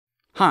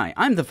Hi,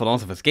 I'm the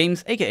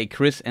TPhGames, aka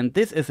Chris, and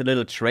this is a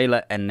little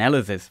trailer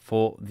analysis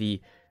for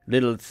the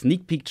little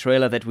sneak peek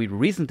trailer that we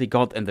recently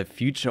got in the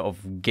Future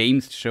of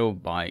Games show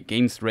by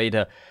Games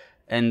Radar,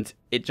 and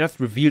it just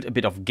revealed a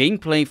bit of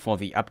gameplay for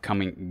the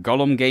upcoming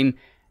Gollum game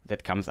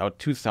that comes out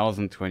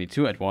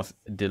 2022. It was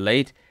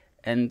delayed,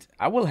 and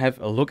I will have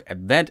a look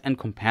at that and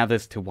compare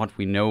this to what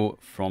we know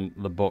from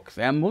the books.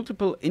 There are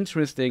multiple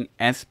interesting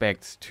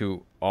aspects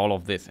to all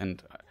of this,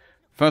 and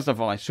first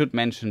of all, I should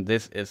mention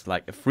this is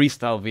like a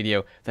freestyle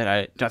video that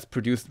I just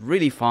produced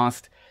really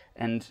fast,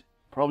 and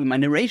probably my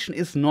narration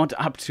is not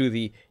up to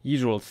the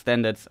usual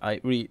standards. I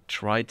really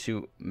try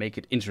to make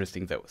it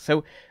interesting though.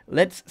 So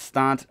let's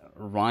start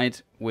right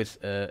with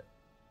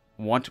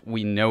what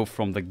we know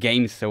from the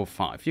game so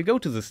far. If you go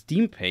to the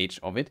Steam page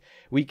of it,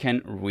 we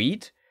can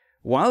read,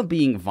 while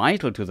being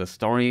vital to the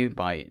story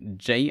by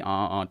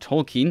J.R.R.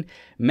 Tolkien,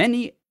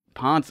 many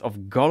parts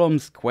of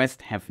Gollum's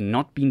quest have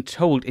not been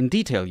told in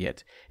detail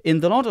yet. In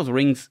The Lord of the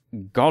Rings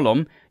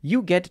Gollum,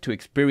 you get to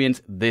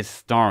experience this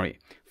story.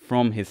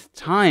 From his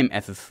time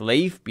as a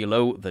slave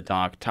below the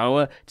Dark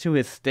Tower to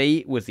his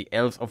stay with the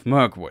Elves of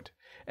Mirkwood.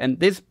 And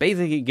this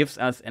basically gives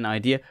us an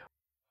idea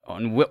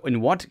on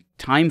in what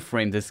time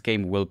frame this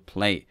game will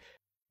play.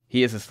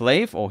 He is a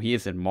slave, or he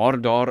is in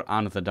Mordor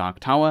under the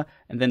Dark Tower,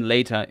 and then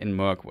later in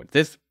Mirkwood.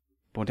 This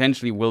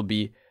potentially will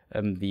be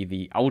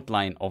the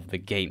outline of the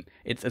game.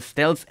 It's a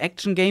stealth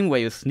action game where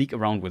you sneak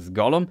around with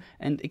Gollum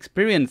and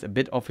experience a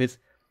bit of his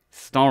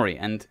story.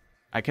 And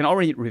I can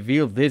already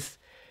reveal this.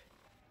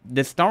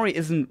 The story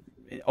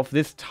of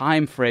this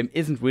time frame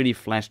isn't really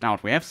fleshed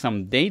out. We have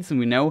some dates and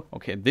we know,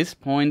 okay, at this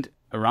point,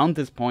 around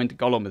this point,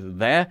 Gollum is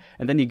there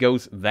and then he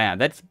goes there.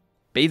 That's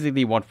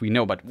basically what we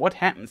know. But what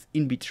happens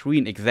in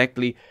between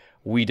exactly,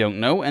 we don't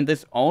know. And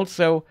this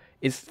also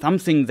is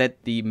something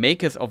that the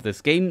makers of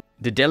this game,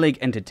 Daedalic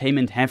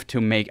Entertainment, have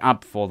to make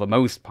up for the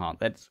most part.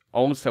 That's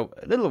also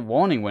a little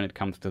warning when it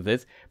comes to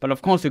this. But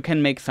of course you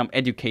can make some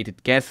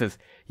educated guesses.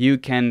 You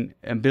can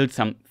build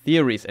some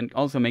theories and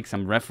also make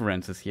some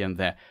references here and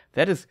there.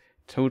 That is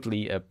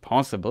totally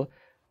possible.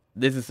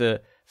 This is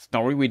a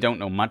story we don't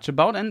know much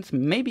about, and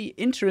maybe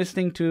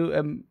interesting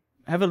to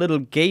have a little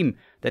game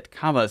that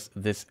covers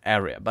this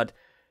area. But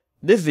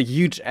this is a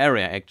huge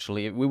area,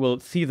 actually. We will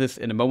see this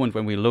in a moment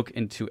when we look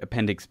into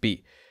Appendix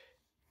B.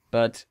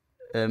 But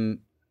a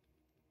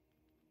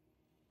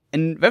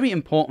very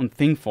important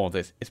thing for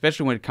this,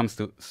 especially when it comes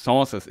to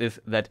sources,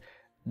 is that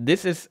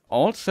this is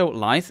also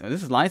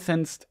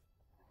licensed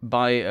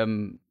by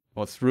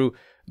or through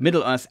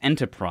Middle-earth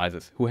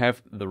Enterprises, who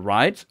have the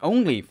rights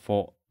only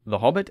for The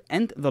Hobbit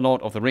and The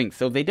Lord of the Rings.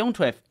 So they don't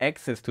have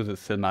access to the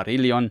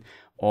Silmarillion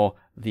or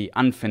the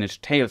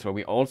Unfinished Tales, where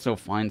we also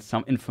find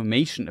some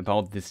information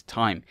about this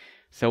time.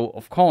 So,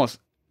 of course,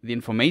 the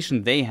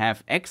information they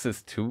have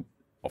access to,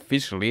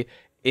 officially,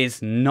 is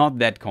not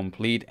that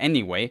complete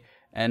anyway,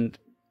 and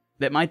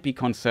that might be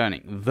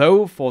concerning.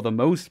 Though, for the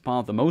most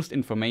part, the most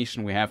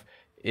information we have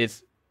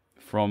is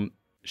from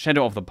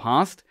Shadow of the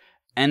Past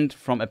and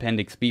from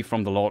Appendix B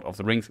from The Lord of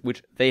the Rings,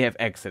 which they have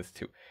access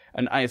to.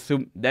 And I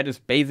assume that is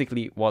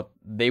basically what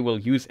they will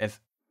use as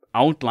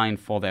outline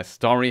for their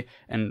story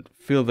and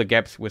fill the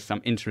gaps with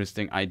some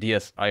interesting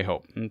ideas, I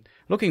hope. And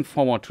looking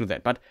forward to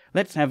that. But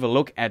let's have a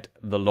look at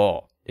the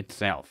lore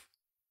itself.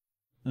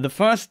 The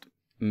first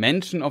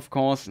mention, of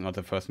course, not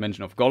the first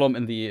mention of Gollum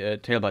in the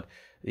tale, but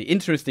the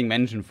interesting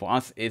mention for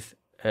us is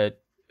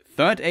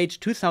Third Age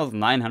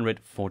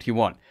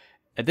 2941.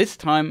 At this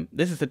time,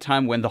 this is the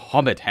time when The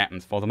Hobbit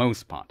happens for the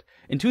most part.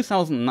 In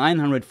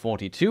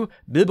 2942,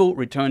 Bilbo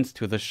returns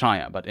to the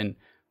Shire, but in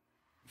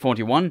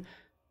 41,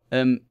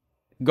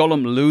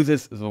 Gollum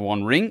loses the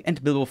One Ring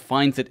and Bilbo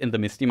finds it in the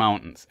Misty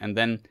Mountains. And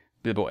then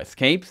Bilbo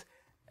escapes.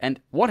 And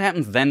what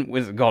happens then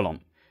with Gollum?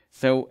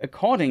 So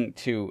according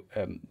to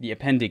the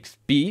Appendix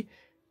B,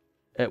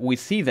 we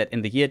see that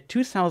in the year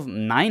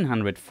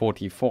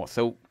 2944,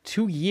 so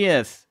 2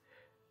 years,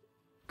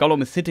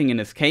 Gollum is sitting in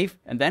his cave,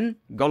 and then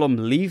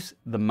Gollum leaves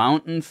the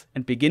mountains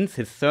and begins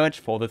his search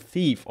for the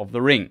thief of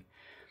the ring.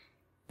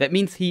 That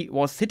means he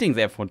was sitting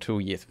there for 2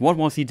 years. What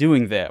was he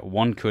doing there,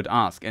 one could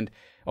ask. And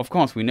of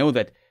course we know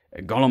that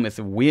Gollum is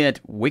a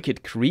weird,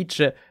 wicked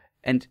creature,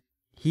 and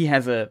he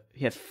has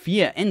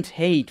fear and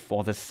hate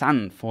for the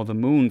sun, for the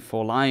moon,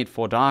 for light,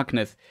 for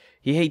darkness.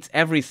 He hates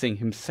everything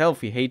himself.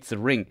 He hates the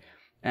ring.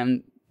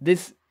 And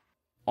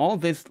all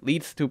this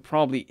leads to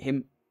probably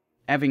him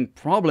having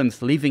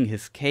problems leaving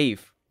his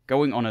cave,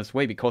 going on his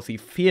way, because he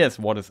fears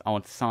what is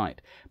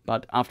outside.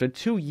 But after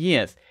 2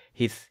 years,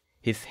 his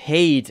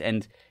hate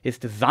and his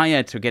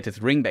desire to get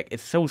his ring back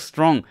is so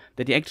strong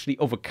that he actually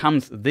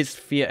overcomes this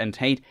fear and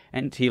hate,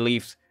 and he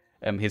leaves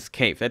his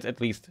cave. That's at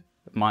least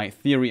my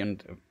theory,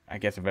 and I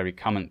guess a very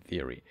common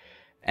theory.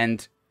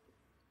 And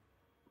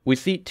we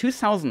see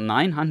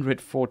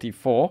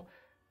 2944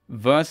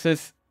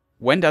 versus,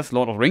 when does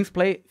Lord of the Rings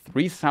play?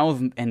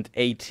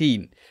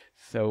 3018.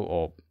 So,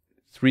 or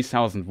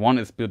 3001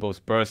 is Bilbo's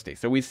birthday.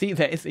 So we see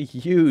there is a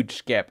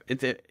huge gap.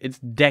 It's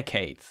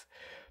decades.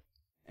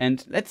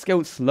 And let's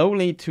go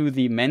slowly to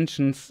the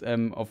mentions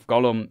of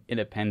Gollum in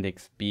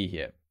Appendix B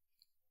here.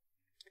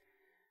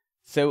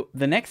 So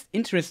the next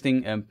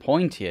interesting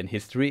point here in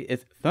history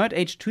is Third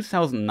Age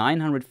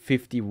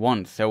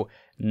 2951. So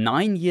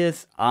 9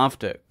 years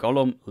after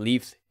Gollum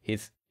leaves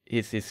his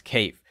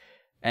cave.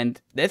 And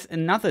there's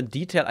another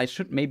detail I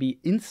should maybe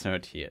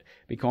insert here,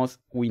 because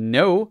we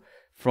know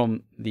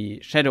from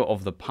the Shadow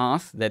of the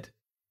Past that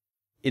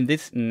in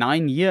this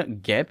 9-year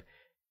gap,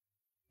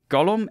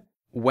 Gollum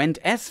went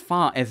as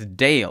far as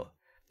Dale,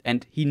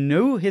 and he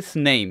knew his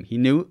name. He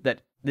knew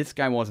that this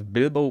guy was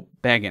Bilbo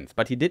Baggins,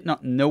 but he did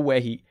not know where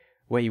he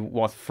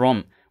was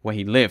from, where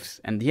he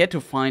lives, and he had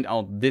to find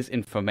out this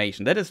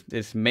information. That is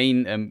his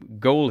main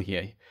goal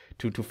here.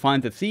 To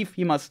find the thief,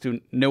 he must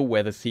to know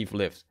where the thief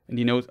lives, and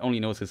he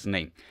only knows his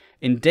name.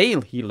 In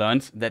Dale, he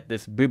learns that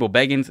this Bilbo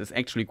Baggins is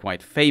actually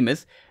quite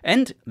famous,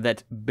 and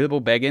that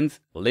Bilbo Baggins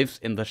lives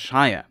in the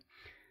Shire.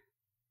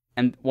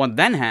 And what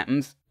then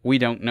happens, we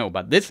don't know,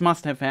 but this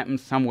must have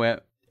happened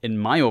somewhere, in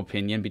my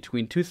opinion,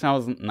 between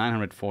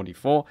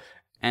 2944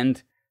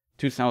 and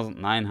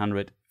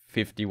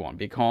 2951,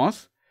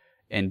 because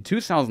in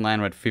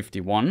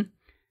 2951,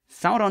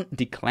 Sauron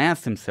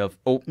declares himself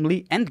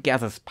openly and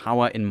gathers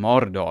power in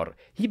Mordor.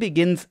 He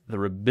begins the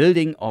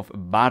rebuilding of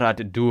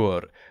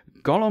Barad-dûr.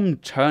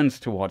 Gollum turns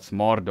towards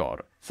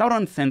Mordor.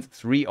 Sauron sends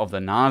 3 of the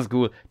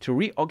Nazgûl to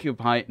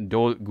reoccupy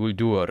Dol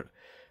Guldur.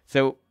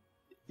 So,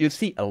 you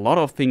see a lot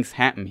of things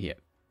happen here.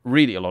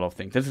 Really a lot of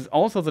things. This is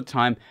also the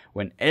time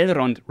when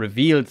Elrond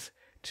reveals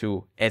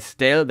to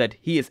Estelle that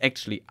he is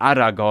actually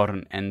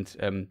Aragorn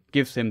and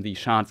gives him the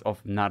shards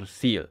of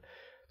Narsil.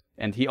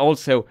 And he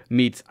also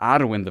meets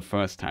Arwen the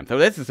first time. So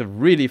this is a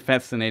really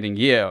fascinating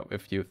year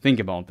if you think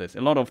about this.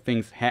 A lot of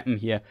things happen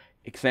here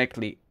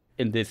exactly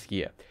in this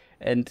year.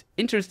 And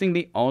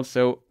interestingly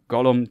also,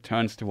 Gollum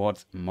turns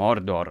towards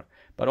Mordor.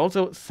 But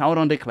also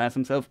Sauron declares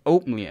himself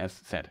openly, as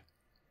said.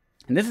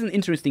 And this is an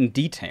interesting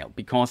detail,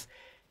 because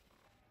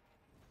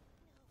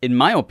in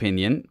my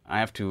opinion, I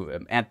have to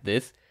add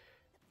this,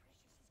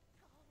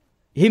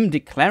 him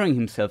declaring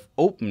himself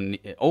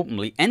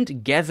openly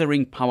and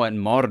gathering power in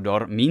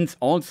Mordor means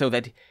also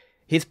that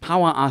his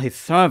power are his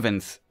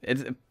servants.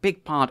 It's a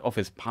big part of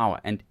his power,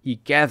 and he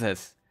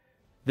gathers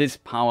this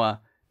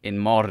power in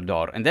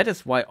Mordor. And that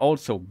is why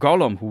also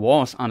Gollum, who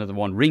was under the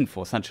One Ring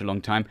for such a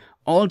long time,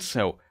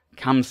 also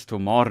comes to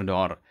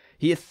Mordor.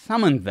 He is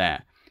summoned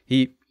there.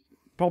 He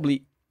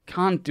probably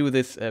can't do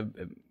this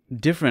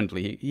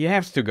differently. He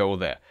has to go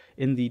there.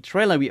 In the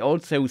trailer we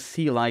also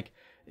see like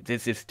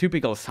this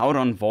typical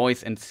Sauron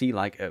voice and see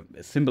like a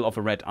symbol of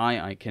a red eye.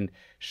 I can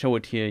show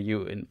it here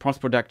you in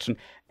post-production.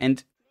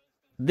 And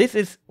this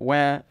is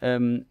where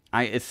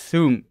I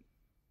assume,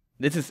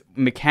 this is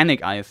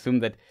mechanic I assume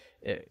that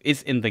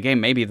is in the game.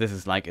 Maybe this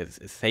is like a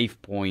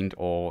save point,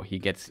 or he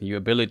gets new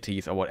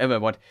abilities or whatever.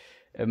 But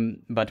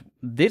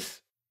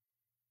this,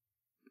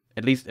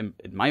 at least in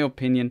my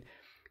opinion,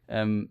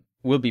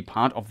 will be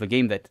part of the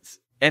game. That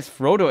as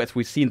Frodo, as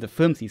we see in the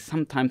films, he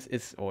sometimes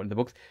is, or in the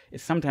books,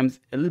 is sometimes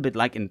a little bit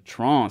like in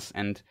trance.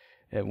 And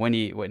when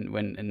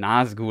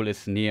Nazgûl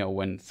is near, or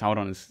when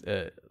Sauron is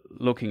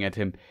looking at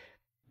him,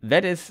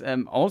 that is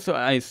also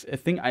a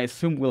thing I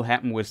assume will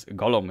happen with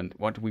Gollum, and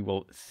what we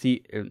will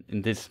see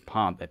in this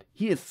part, that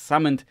he is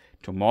summoned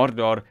to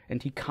Mordor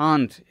and he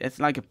can't.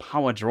 It's like a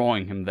power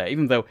drawing him there,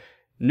 even though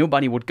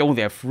nobody would go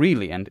there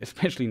freely, and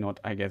especially not,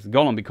 I guess,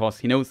 Gollum, because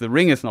he knows the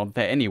ring is not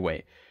there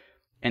anyway.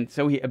 And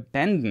so he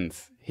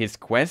abandons his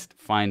quest,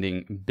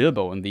 finding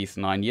Bilbo in these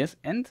 9 years,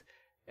 and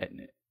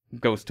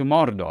goes to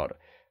Mordor.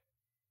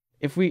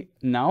 If we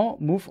now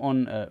move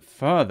on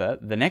further,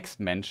 the next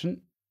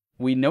mention,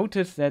 we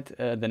notice that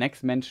the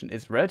next mention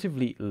is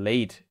relatively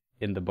late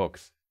in the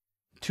books.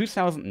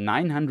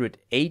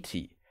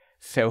 2980.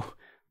 So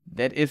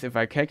that is, if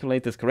I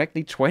calculate this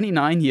correctly,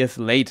 29 years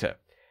later.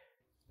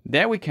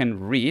 There we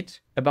can read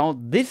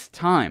about this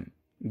time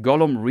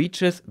Gollum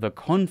reaches the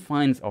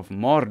confines of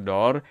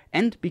Mordor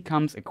and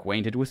becomes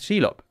acquainted with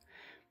Shelob.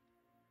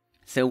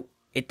 So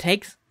it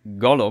takes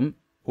Gollum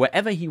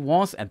wherever he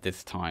was at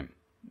this time.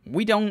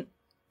 We don't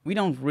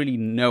really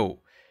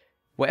know.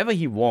 Wherever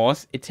he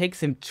was, it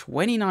takes him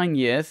 29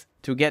 years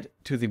to get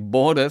to the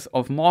borders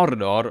of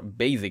Mordor,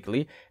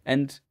 basically,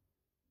 and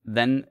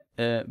then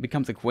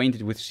becomes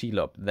acquainted with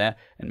Shelob there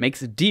and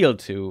makes a deal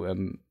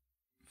to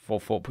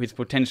for his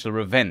potential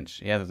revenge.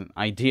 He has an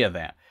idea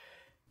there.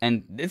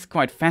 And it's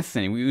quite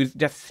fascinating. We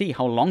just see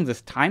how long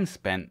this time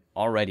span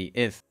already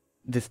is.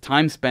 This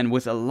time span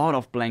with a lot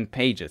of blank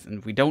pages,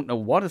 and we don't know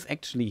what is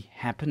actually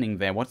happening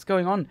there. What's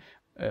going on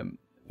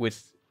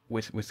with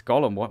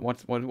Gollum?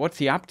 What's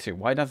he up to?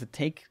 Why does it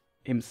take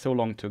him so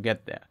long to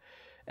get there?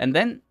 And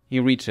then he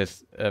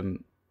reaches the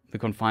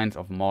confines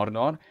of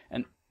Mordor,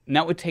 and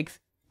now it takes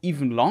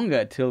even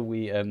longer till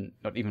we,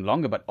 not even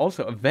longer, but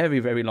also a very,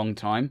 very long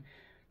time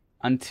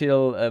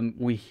until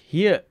we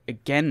hear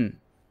again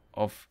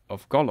of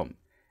Gollum.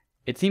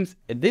 It seems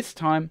at this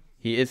time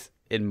he is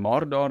in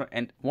Mordor,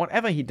 and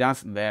whatever he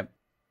does there,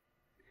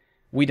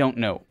 we don't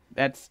know.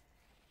 That's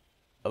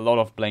a lot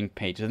of blank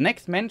pages. The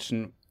next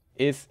mention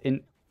is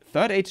in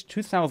Third Age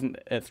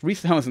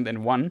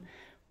 3001,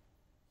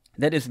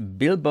 That is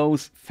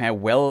Bilbo's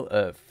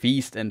farewell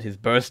feast and his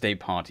birthday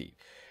party.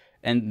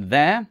 And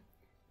there,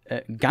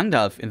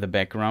 Gandalf in the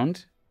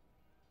background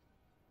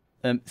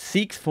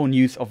seeks for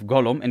news of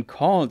Gollum and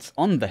calls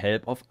on the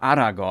help of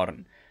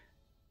Aragorn.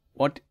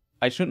 What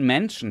I should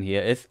mention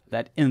here is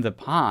that in the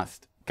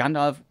past,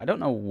 Gandalf, I don't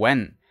know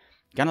when,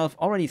 Gandalf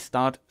already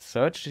started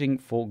searching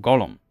for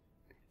Gollum.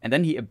 And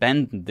then he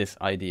abandoned this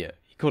idea.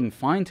 He couldn't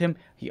find him.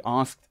 He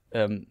asked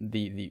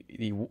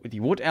the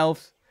wood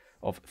elves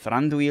of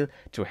Thranduil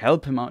to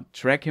help him out,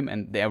 track him,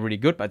 and they are really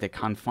good, but they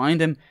can't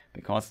find him,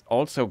 because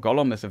also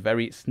Gollum is a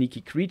very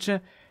sneaky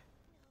creature.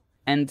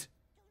 And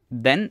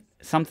then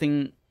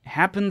something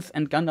happens,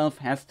 and Gandalf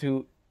has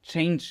to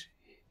change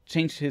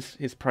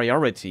his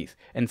priorities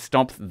and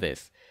stop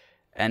this.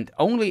 And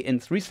only in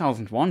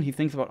 3001 he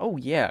thinks about, oh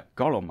yeah,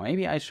 Gollum,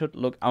 maybe I should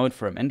look out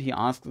for him. And he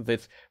asks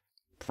this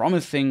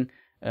promising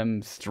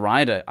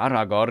strider,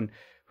 Aragorn,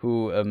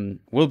 who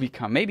will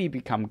maybe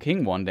become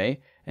king one day,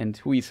 and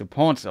who he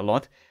supports a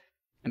lot,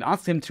 and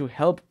asks him to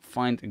help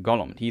find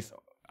Gollum.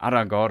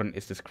 Aragorn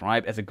is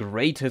described as the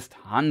greatest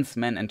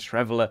huntsman and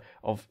traveler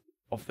of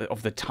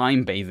the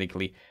time,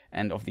 basically,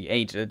 and of the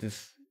age. That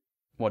is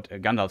what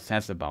Gandalf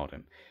says about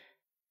him.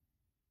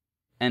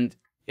 And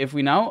if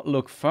we now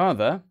look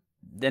further,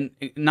 then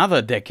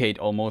another decade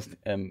almost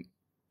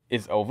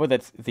is over.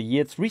 That's the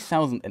year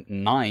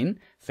 3009,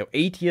 so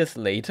 8 years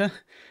later.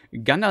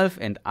 Gandalf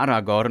and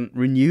Aragorn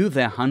renew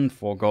their hunt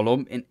for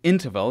Gollum in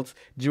intervals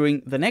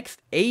during the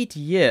next 8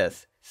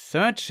 years,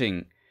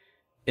 searching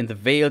in the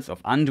vales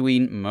of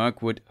Anduin,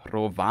 Mirkwood,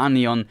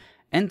 Rhovanion,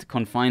 and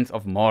confines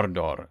of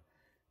Mordor.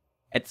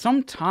 At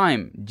some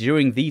time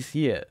during these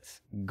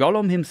years,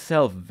 Gollum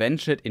himself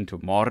ventured into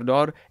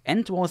Mordor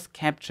and was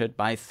captured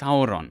by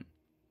Sauron.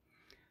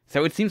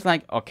 So it seems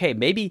like, okay,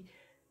 maybe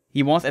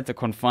he was at the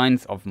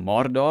confines of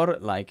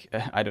Mordor, like,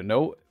 I don't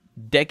know,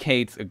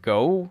 decades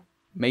ago,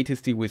 made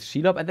his deal with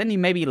Shelob, and then he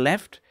maybe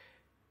left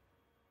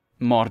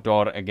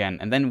Mordor again,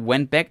 and then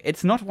went back.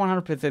 It's not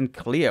 100%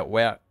 clear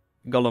where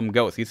Gollum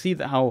goes. You see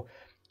how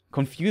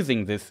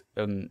confusing this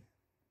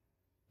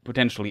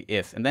potentially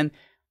is. And then,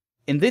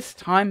 in this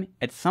time,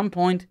 at some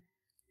point,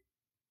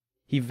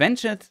 he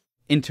ventured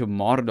into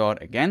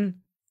Mordor again,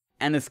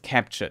 and is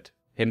captured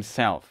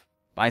himself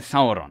by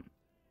Sauron.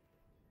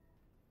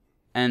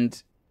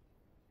 And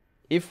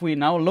if we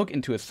now look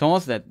into a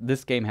source that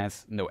this game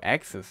has no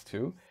access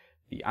to,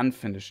 the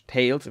Unfinished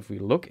Tales, if we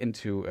look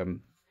into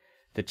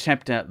the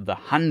chapter The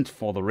Hunt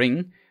for the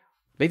Ring,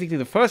 basically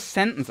the first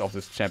sentence of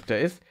this chapter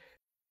is,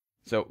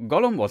 so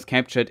Gollum was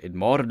captured in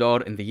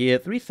Mordor in the year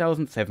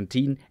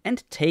 3017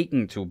 and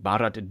taken to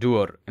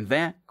Barad-dûr, and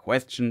there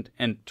questioned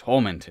and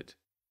tormented.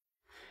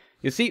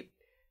 You see,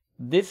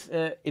 this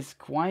is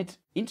quite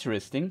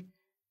interesting,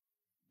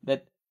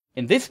 that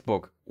in this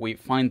book we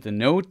find the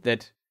note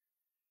that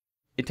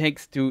it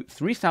takes to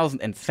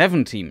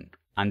 3017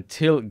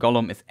 until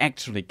Gollum is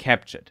actually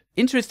captured.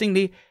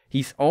 Interestingly,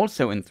 he's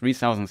also in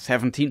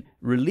 3017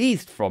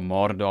 released from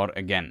Mordor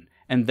again,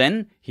 and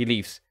then he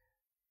leaves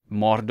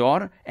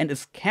Mordor and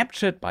is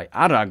captured by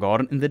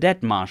Aragorn in the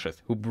Dead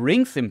Marshes, who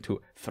brings him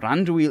to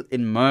Thranduil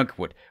in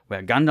Mirkwood,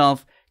 where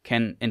Gandalf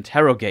can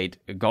interrogate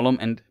Gollum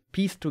and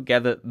piece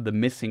together the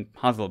missing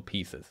puzzle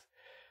pieces.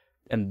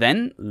 And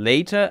then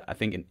later, I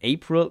think in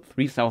April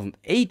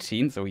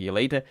 3018, so a year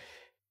later,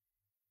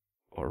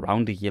 or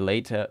around a year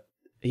later,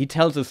 he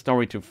tells a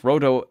story to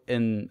Frodo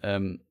in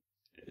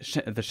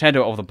The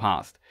Shadow of the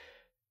Past.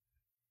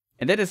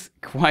 And that is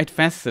quite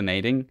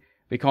fascinating,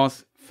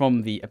 because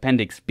from the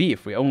Appendix B,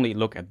 if we only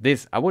look at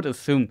this, I would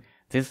assume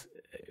this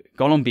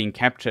Gollum being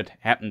captured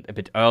happened a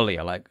bit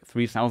earlier, like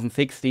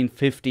 3016,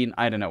 15,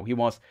 I don't know. He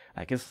was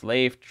like a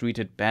slave,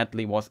 treated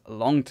badly, was a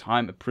long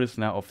time a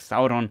prisoner of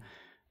Sauron,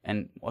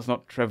 and was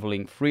not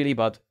traveling freely.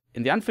 But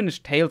in the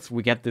Unfinished Tales,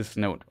 we get this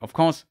note. Of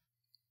course,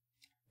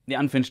 the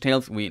Unfinished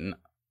Tales,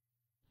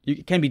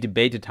 it can be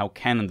debated how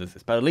canon this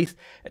is, but at least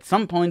at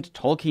some point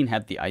Tolkien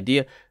had the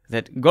idea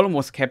that Gollum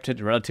was captured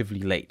relatively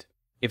late.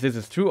 If this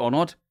is true or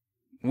not,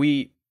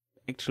 we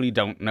actually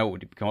don't know,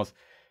 because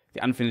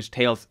the Unfinished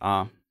Tales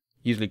are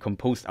usually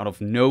composed out of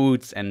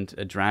notes and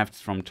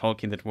drafts from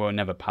Tolkien that were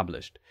never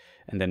published,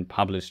 and then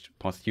published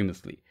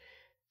posthumously.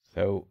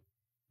 So,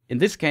 in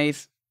this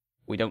case,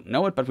 we don't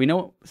know it, but we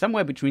know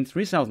somewhere between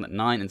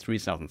 3009 and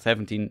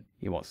 3017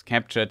 he was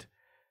captured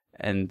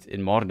and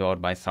in Mordor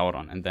by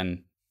Sauron, and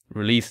then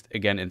released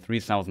again in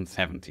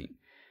 3017.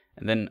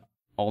 And then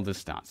all this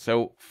starts.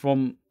 So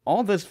from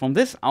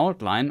this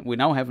outline, we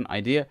now have an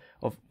idea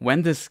of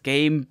when this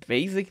game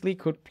basically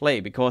could play,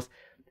 because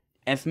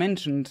as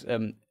mentioned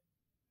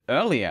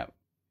earlier,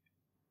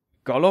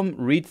 Gollum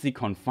reached the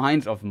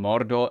confines of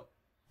Mordor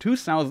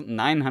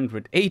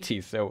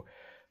 2980, so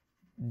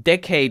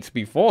decades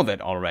before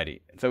that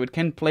already. So it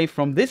can play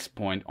from this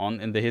point on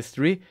in the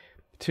history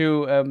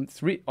to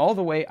all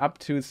the way up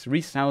to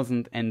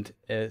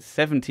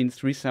 3017,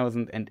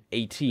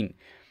 3018.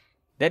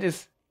 That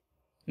is,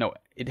 no,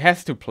 it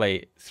has to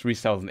play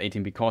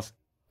 3018, because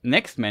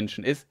next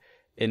mention is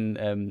in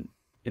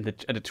the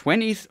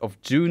 20th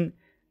of June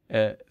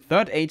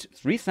Third Age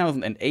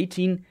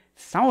 3018,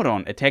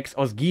 Sauron attacks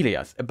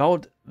Osgiliath.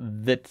 About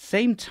the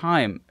same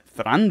time,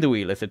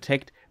 Thranduil is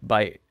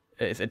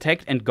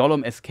attacked and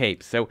Gollum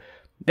escapes. So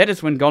that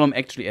is when Gollum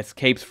actually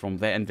escapes from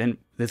there, and then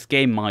this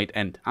game might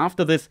end.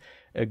 After this,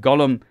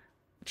 Gollum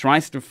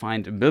tries to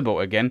find Bilbo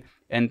again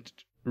and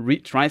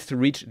tries to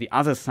reach the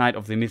other side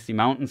of the Misty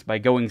Mountains by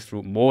going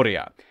through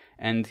Moria.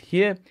 And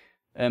here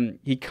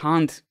he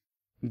can't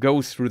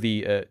go through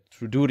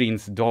through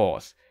Durin's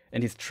doors,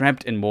 and he's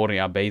trapped in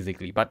Moria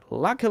basically. But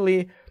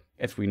luckily,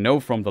 as we know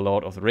from The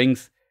Lord of the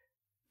Rings,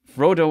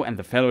 Frodo and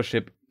the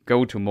Fellowship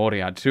go to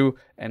Moria too,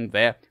 and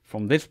there,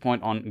 from this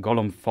point on,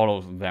 Gollum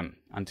follows them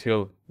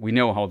until we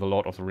know how The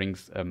Lord of the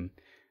Rings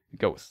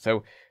goes.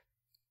 So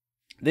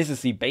this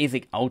is the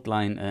basic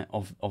outline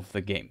of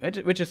the game,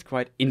 which is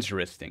quite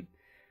interesting.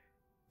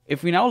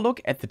 If we now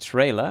look at the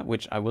trailer,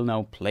 which I will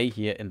now play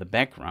here in the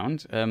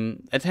background,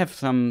 let's have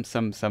some.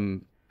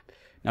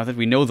 Now that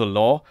we know the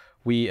lore,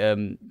 we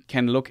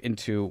can look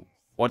into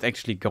what's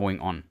actually going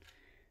on.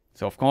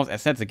 So, of course,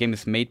 as said, the game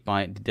is made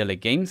by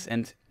TPhGames,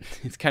 and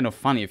it's kind of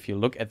funny. If you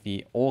look at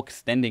the orc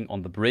standing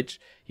on the bridge,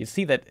 you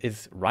see that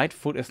his right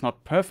foot is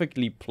not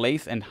perfectly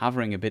placed and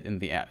hovering a bit in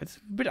the air. It's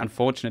a bit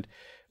unfortunate,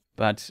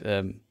 but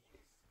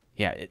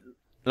yeah,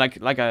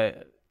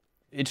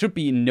 it should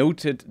be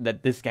noted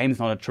that this game is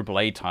not a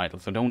AAA title,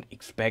 so don't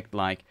expect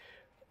like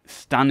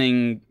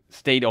stunning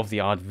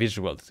state-of-the-art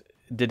visuals.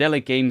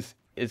 TPhGames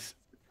is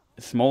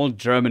a small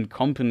German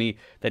company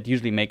that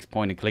usually makes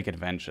point-and-click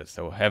adventures,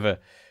 so have a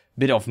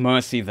bit of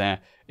mercy there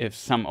if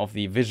some of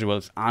the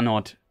visuals are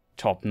not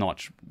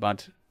top-notch.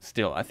 But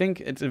still, I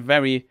think it's a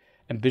very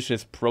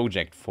ambitious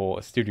project for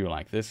a studio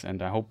like this,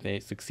 and I hope they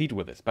succeed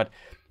with this. But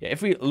yeah,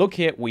 if we look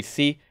here, we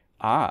see,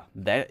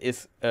 there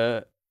is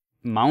a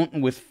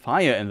mountain with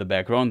fire in the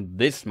background.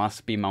 This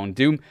must be Mount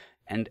Doom,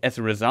 and as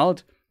a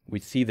result, we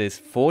see this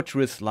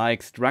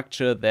fortress-like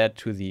structure there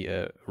to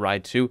the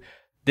right too.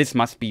 This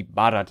must be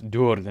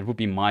Barad-dûr, that would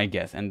be my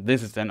guess, and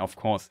this is then of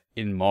course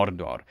in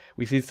Mordor.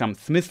 We see some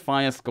smith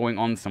fires going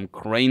on, some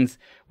cranes,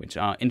 which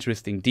are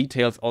interesting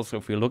details. Also,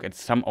 if we look at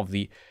some of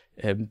the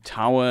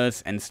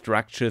towers and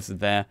structures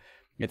there,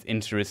 it's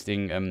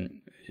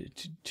interesting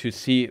to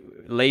see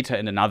later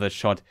in another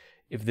shot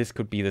if this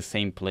could be the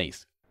same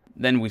place.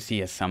 Then we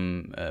see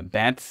some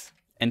bats,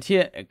 and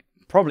here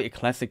probably a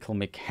classical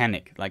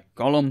mechanic, like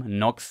Gollum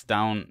knocks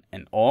down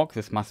an orc.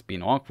 This must be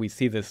an orc, we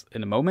see this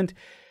in a moment.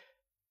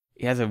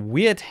 He has a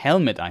weird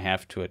helmet, I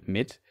have to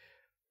admit.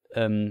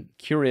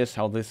 Curious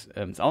how this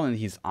is out, and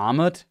he's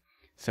armored,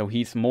 so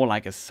he's more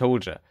like a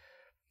soldier.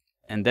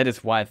 And that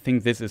is why I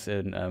think this is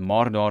in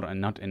Mordor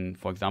and not in,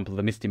 for example,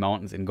 the Misty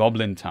Mountains in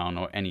Goblin Town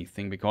or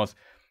anything, because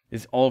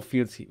this all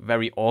feels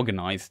very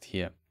organized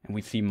here. And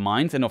we see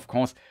mines, and of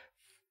course,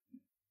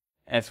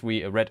 as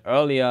we read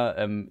earlier,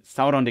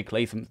 Sauron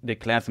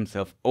declares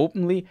himself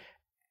openly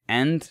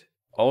and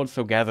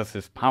also gathers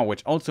his power,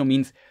 which also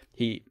means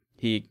he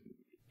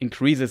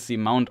increases the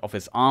amount of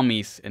his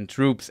armies and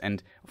troops,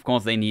 and of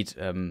course they need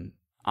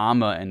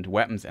armor and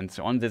weapons and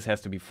so on. This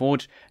has to be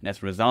forged, and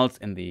as a result,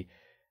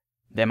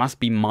 there must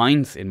be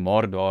mines in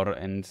Mordor,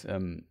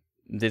 and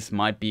this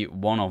might be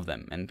one of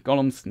them. And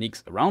Gollum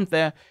sneaks around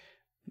there,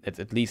 that's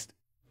at least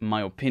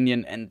my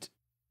opinion, and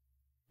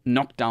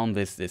knock down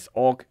this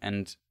orc.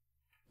 And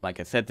like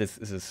I said, this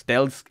is a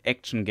stealth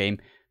action game,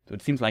 so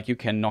it seems like you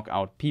can knock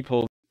out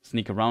people,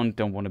 sneak around,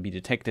 don't want to be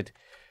detected.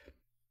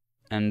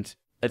 And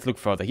let's look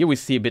further. Here we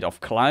see a bit of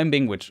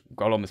climbing, which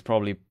Gollum is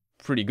probably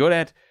pretty good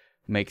at.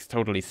 Makes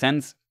totally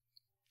sense.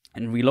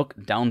 And we look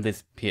down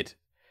this pit.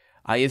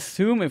 I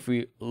assume if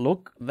we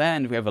look there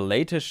and we have a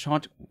later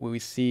shot, we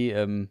see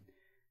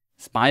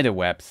spider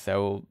webs.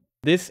 So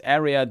this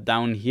area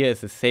down here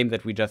is the same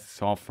that we just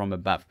saw from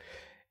above.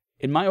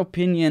 In my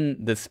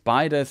opinion, the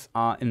spiders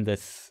are in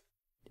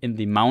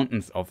the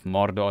mountains of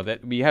Mordor.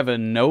 That we have a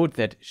note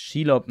that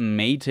Shelob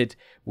mated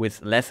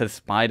with lesser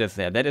spiders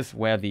there. That is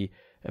where the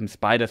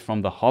spiders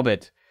from the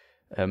Hobbit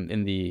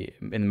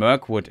in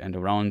Mirkwood and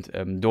around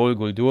Dol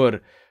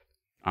Guldur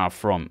are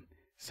from.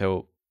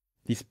 So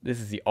this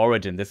is the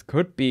origin. This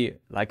could be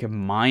like a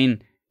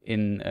mine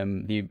in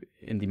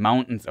the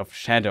mountains of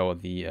Shadow.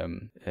 The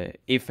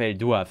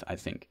Efelduath, I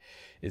think,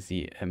 is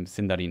the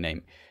Sindari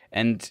name.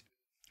 And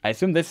I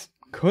assume this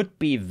could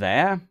be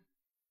there,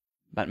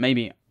 but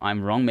maybe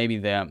I'm wrong. Maybe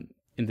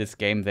in this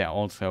game there are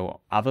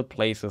also other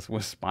places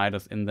with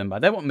spiders in them,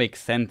 but that would make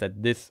sense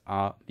that these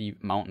are the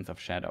Mountains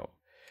of Shadow.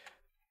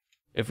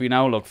 If we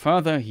now look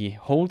further, he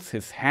holds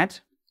his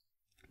hat.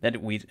 That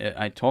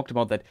I talked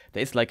about, that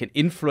there is like an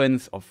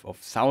influence of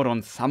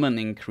Sauron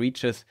summoning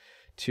creatures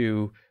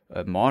to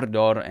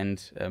Mordor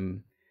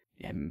and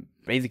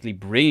basically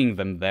bringing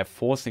them there,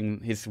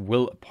 forcing his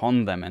will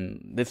upon them,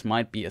 and this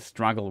might be a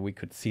struggle we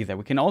could see there.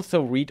 We can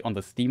also read on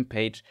the Steam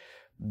page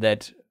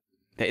that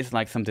there is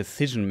like some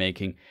decision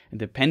making, and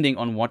depending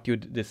on what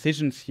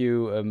decisions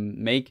you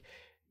make,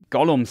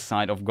 Gollum's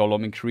side of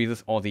Gollum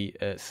increases, or the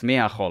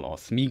Smeagol or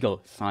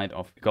Smeagol side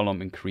of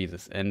Gollum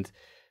increases. And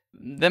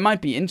that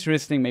might be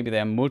interesting. Maybe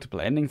there are multiple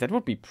endings. That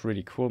would be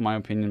pretty cool, in my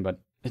opinion, but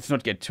let's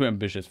not get too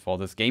ambitious for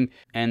this game.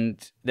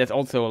 And there's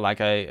also, like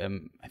I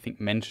think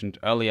mentioned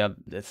earlier,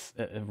 this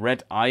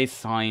red eye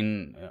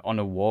sign on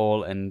a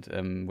wall,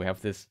 and we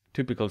have this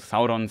typical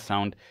Sauron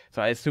sound.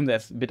 So I assume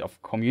there's a bit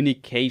of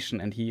communication,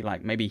 and he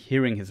like maybe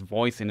hearing his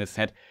voice in his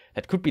head.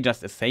 That could be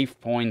just a save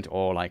point,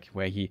 or like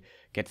where he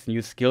gets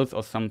new skills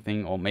or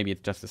something, or maybe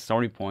it's just a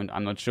story point,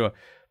 I'm not sure.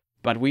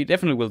 But we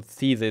definitely will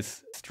see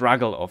this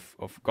struggle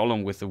of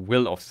Gollum with the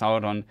will of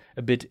Sauron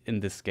a bit in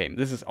this game.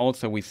 This is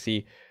also, we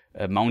see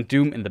Mount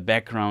Doom in the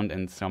background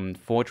and some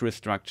fortress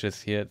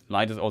structures here.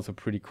 Light is also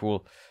pretty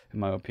cool, in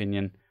my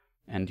opinion.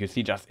 And you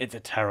see just, it's a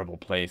terrible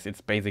place.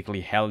 It's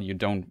basically hell. You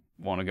don't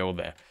want to go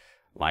there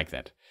like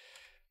that.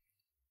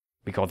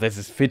 Because this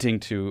is fitting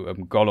to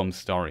Gollum's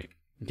story.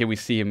 Here we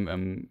see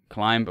him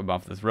climb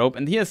above this rope.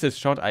 And here's this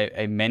shot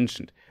I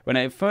mentioned. When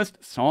I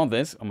first saw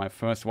this, on my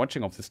first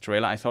watching of this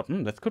trailer, I thought,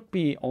 that could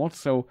be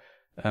also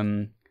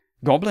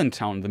Goblin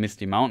Town, the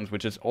Misty Mountains,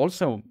 which is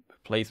also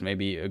a place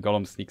maybe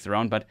Gollum sneaks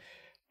around. But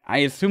I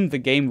assume the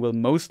game will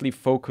mostly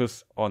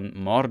focus on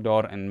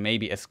Mordor and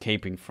maybe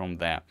escaping from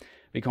there.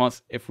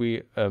 Because if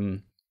we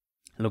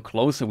look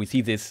closer, we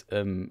see this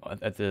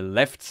at the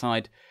left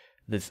side,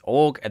 this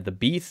orc at the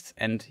beasts,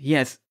 and he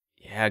has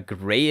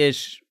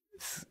grayish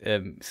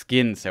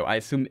skin, so I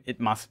assume it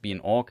must be an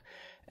orc.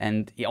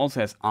 And he also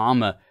has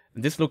armor.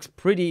 This looks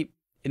pretty,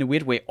 in a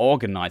weird way,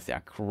 organized. There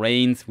are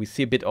cranes. We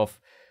see a bit of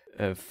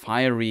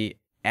fiery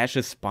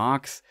ashes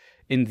sparks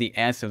in the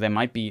air, so there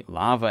might be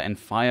lava and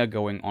fire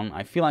going on.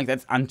 I feel like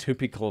that's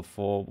untypical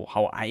for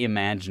how I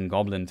imagine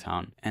Goblin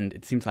Town. And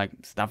it seems like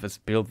stuff is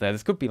built there.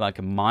 This could be like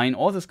a mine,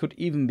 or this could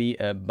even be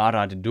a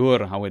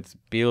Barad-dûr, how it's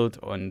built,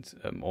 and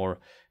or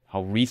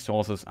how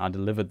resources are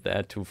delivered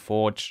there to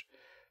forge.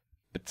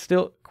 But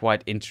still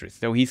quite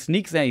interesting. So he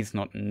sneaks there, he's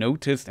not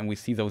noticed, and we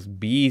see those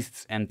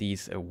beasts and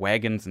these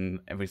wagons,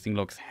 and everything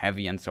looks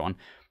heavy and so on.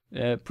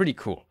 Pretty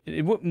cool.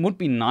 It would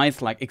be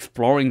nice, like,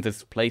 exploring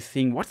this place,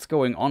 seeing what's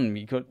going on,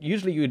 because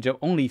usually you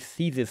only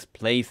see this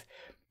place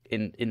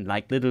in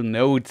like little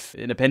notes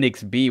in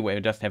Appendix B, where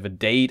you just have a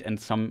date and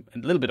a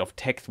little bit of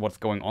text what's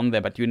going on there,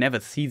 but you never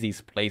see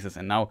these places,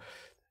 and now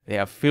they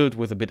are filled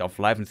with a bit of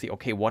life, and see,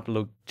 okay, what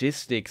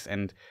logistics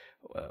and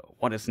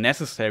what is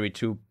necessary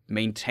to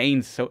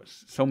maintain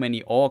so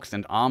many orcs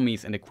and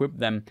armies and equip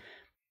them.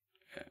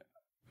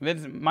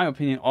 That's, in my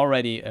opinion,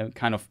 already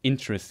kind of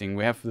interesting.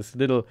 We have this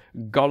little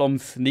Gollum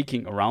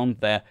sneaking around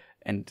there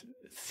and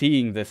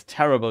seeing this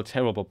terrible,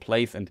 terrible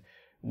place and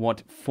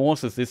what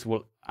forces this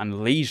will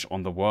unleash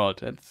on the world.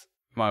 That's,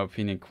 in my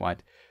opinion,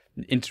 quite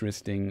an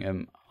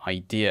interesting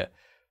idea.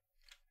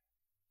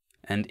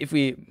 And if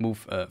we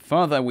move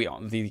further,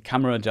 the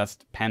camera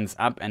just pans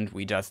up and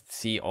we just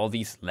see all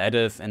these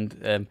ladders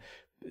and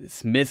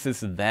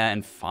smiths there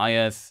and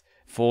fires,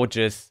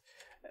 forges.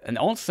 And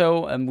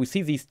also we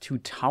see these two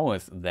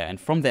towers there. And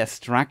from their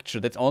structure,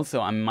 that's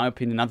also, in my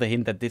opinion, another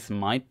hint that this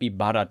might be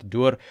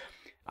Barad-dûr.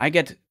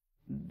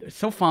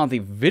 So far, the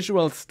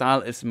visual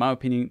style is, in my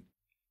opinion,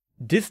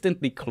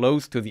 distantly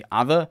close to the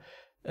other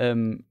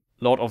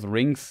Lord of the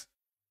Rings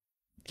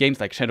games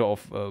like Shadow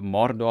of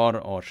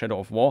Mordor or Shadow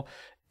of War.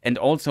 And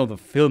also the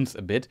films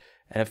a bit.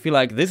 And I feel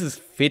like this is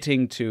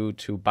fitting to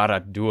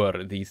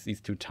Barad-dûr,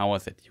 these two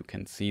towers that you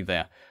can see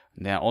there.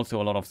 And there are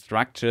also a lot of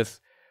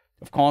structures.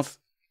 Of course,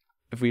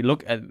 if we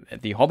look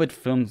at the Hobbit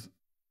films,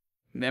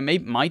 there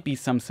might be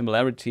some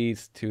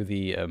similarities to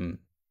the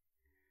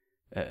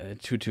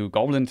to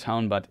Goblin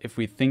Town, but if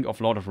we think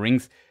of Lord of the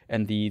Rings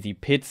and the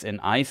pits in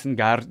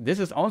Isengard, this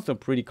is also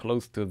pretty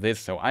close to this.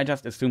 So I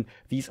just assume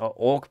these are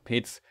orc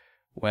pits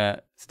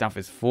where stuff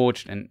is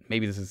forged, and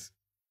maybe this is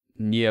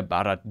near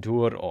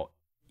Barad-dûr or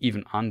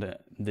even under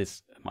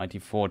this mighty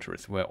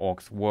fortress where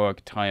orcs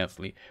work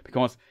tirelessly.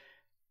 Because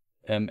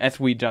as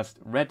we just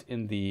read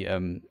in the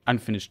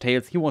Unfinished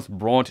Tales, he was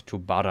brought to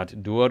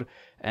Barad-dûr,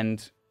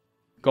 and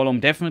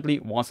Gollum definitely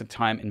was a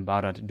time in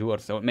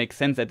Barad-dûr, so it makes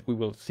sense that we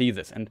will see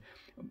this. And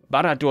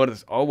Barad-dûr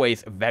is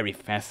always a very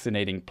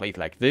fascinating place.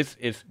 Like, this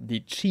is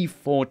the chief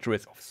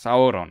fortress of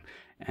Sauron,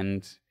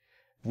 and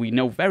we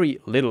know very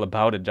little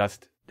about it,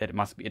 just that it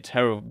must be a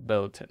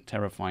terrible,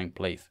 terrifying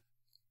place.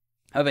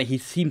 However, he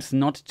seems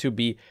not to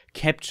be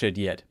captured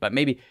yet, but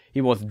maybe he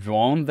was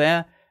drawn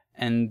there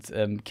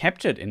and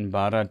captured in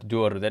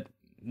Barad-dûr. That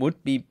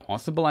would be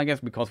possible, I guess,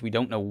 because we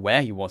don't know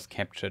where he was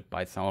captured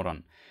by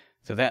Sauron.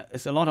 So there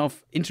is a lot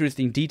of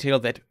interesting detail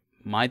that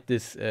might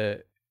this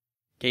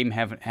game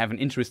have an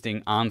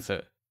interesting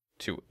answer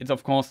to. It's,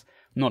 of course,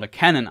 not a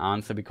canon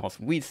answer, because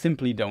we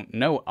simply don't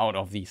know out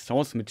of the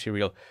source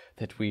material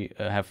that we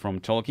have from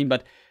Tolkien,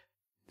 but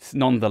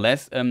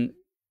nonetheless,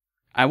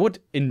 I would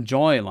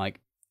enjoy,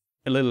 like,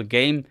 a little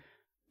game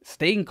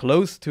staying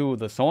close to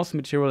the source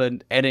material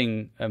and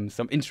adding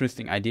some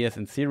interesting ideas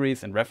and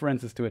theories and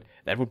references to it.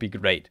 That would be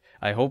great.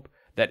 I hope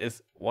that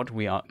is what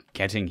we are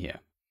getting here.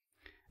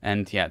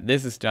 And yeah,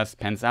 this is just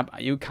pans up.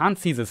 You can't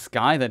see the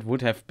sky. That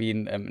would have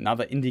been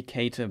another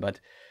indicator, but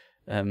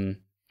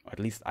at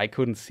least I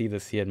couldn't see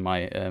this here in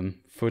my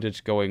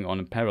footage going on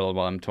in parallel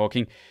while I'm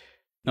talking.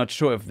 Not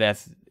sure if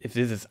this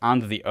is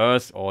under the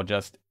earth or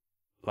just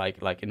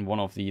like in one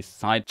of these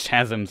side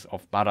chasms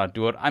of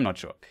Barad-dûr. I'm not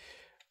sure.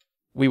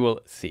 We will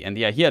see. And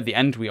yeah, here at the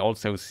end we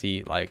also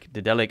see like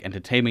Daedalic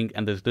Entertainment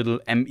and this little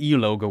ME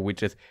logo,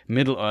 which is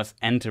Middle-earth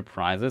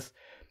Enterprises.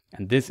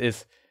 And this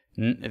is,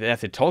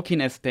 there's a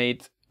Tolkien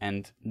estate,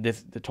 and the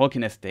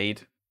Tolkien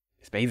estate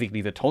is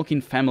basically the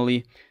Tolkien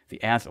family,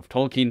 the heirs of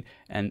Tolkien,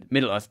 and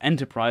Middle-earth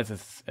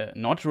Enterprises,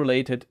 not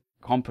related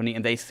company,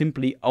 and they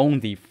simply own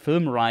the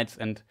film rights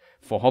and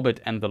for Hobbit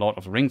and The Lord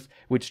of the Rings,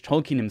 which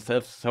Tolkien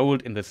himself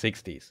sold in the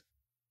 60s.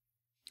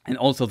 And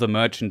also the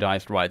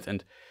merchandise rights,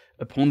 and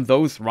upon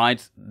those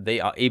rights, they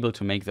are able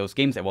to make those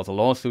games. There was a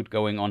lawsuit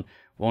going on,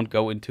 won't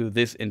go into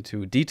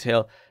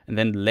detail. And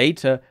then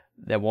later,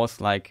 there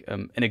was like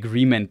an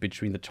agreement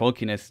between the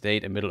Tolkien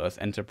estate and Middle-earth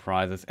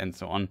Enterprises and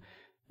so on,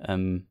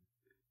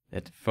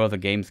 that further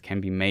games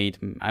can be made.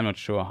 I'm not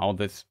sure how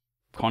this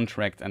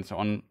contract and so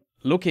on,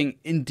 looking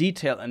in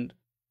detail, and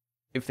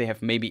if they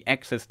have maybe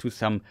access to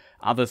some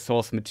other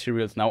source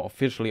materials now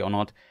officially or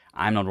not.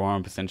 I'm not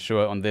 100%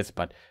 sure on this,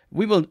 but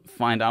we will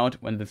find out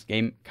when this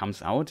game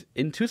comes out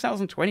in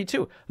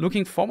 2022.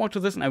 Looking forward to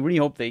this, and I really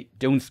hope they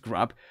don't screw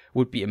up.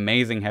 Would be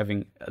amazing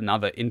having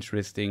another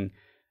interesting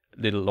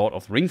little Lord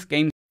of the Rings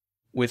game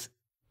where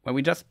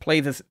we just play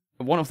this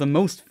one of the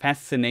most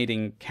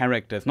fascinating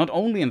characters, not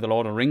only in the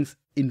Lord of the Rings,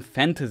 in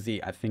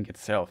fantasy, I think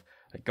itself.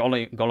 Like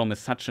Gollum is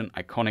such an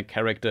iconic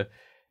character,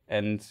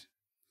 and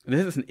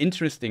this is an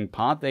interesting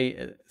part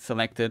they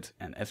selected,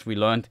 and as we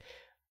learned,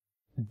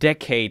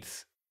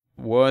 decades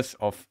worth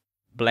of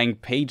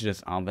blank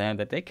pages are there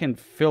that they can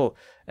fill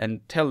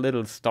and tell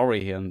little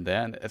story here and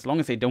there, and as long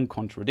as they don't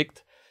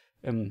contradict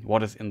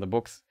what is in the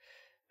books,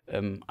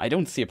 I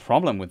don't see a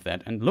problem with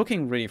that, and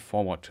looking really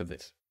forward to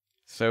this.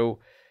 So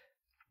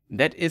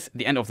that is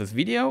the end of this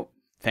video.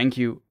 Thank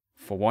you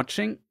for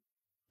watching.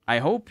 I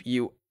hope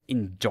you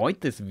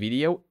enjoyed this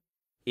video.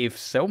 If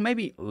so,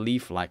 maybe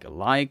leave like a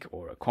like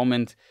or a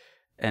comment,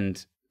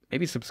 and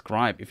maybe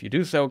subscribe. If you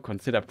do so,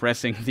 consider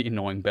pressing the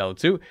annoying bell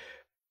too.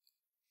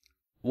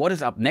 What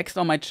is up next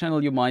on my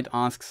channel, you might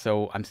ask?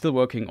 So I'm still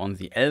working on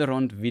the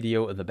Elrond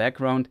video in the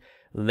background.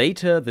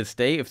 Later this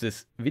day, if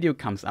this video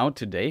comes out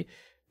today,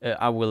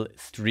 I will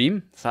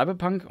stream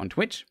Cyberpunk on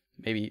Twitch.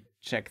 Maybe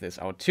check this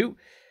out too.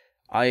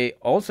 I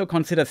also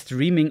consider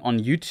streaming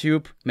on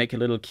YouTube, make a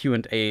little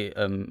Q&A,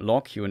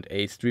 lore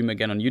Q&A stream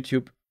again on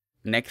YouTube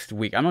next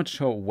week. I'm not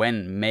sure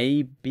when,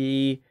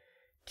 maybe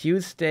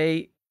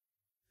Tuesday,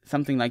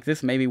 something like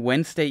this, maybe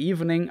Wednesday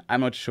evening.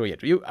 I'm not sure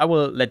yet. I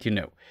will let you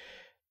know.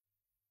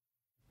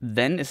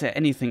 Then is there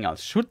anything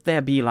else? Should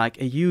there be like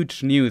a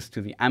huge news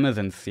to the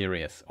Amazon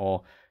series,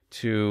 or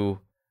to,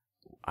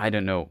 I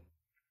don't know,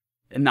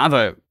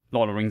 another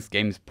Lord of the Rings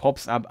games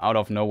pops up out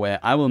of nowhere,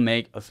 I will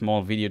make a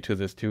small video to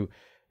this too.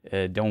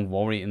 Don't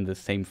worry, in the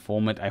same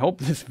format. I hope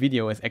this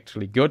video is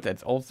actually good.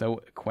 That's also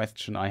a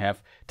question I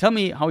have. Tell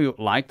me how you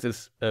like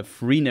this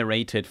free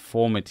narrated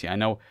format here. I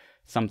know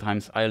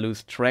sometimes I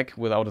lose track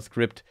without a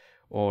script,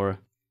 or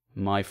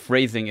my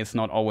phrasing is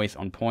not always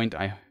on point.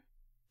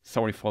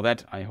 Sorry for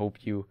that. I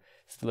hope you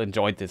still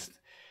enjoyed this.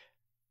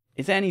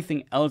 Is there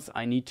anything else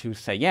I need to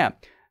say? Yeah,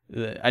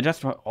 I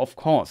just, of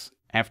course,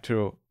 have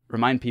to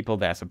remind people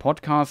there's a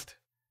podcast.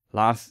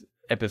 Last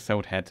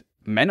episode had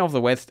Men of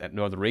the West and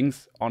Lord of the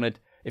Rings on it.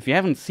 If you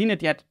haven't seen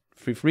it yet,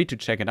 feel free to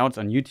check it out. It's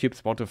on YouTube,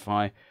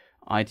 Spotify,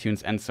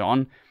 iTunes, and so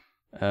on.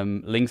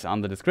 Links are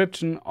in the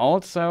description.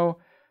 Also,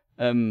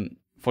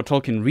 for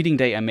Tolkien Reading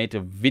Day, I made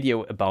a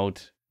video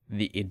about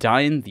the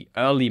Edain, the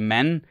early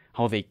men,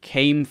 how they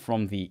came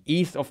from the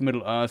east of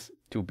Middle-earth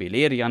to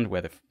Beleriand,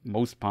 where the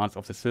most parts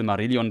of the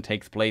Silmarillion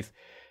takes place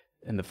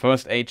in the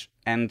First Age,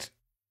 and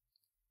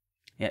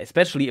yeah,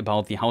 especially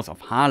about the House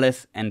of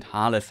Harleth and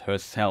Harleth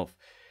herself.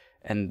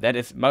 And that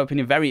is, in my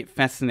opinion, very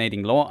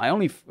fascinating lore. I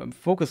only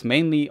focus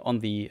mainly on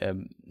the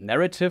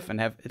narrative, and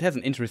it has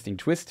an interesting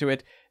twist to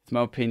it. In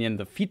my opinion,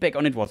 the feedback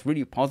on it was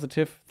really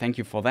positive. Thank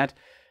you for that.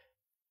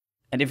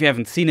 And if you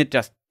haven't seen it,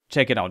 just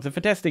check it out. It's a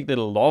fantastic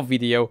little lore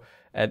video.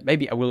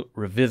 Maybe I will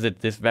revisit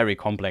this very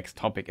complex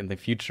topic in the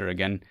future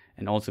again,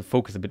 and also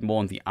focus a bit more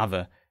on the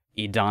other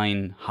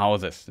Edain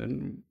houses. It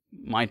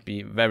might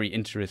be a very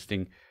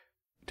interesting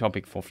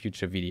topic for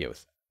future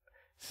videos.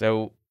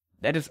 So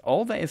that is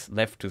all there is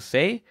left to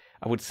say.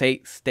 I would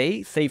say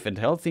stay safe and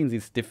healthy in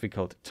these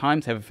difficult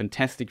times. Have a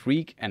fantastic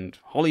week and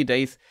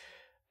holidays.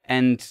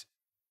 And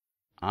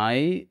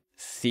I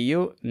see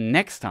you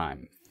next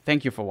time.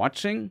 Thank you for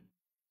watching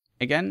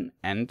again,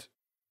 and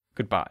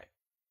goodbye.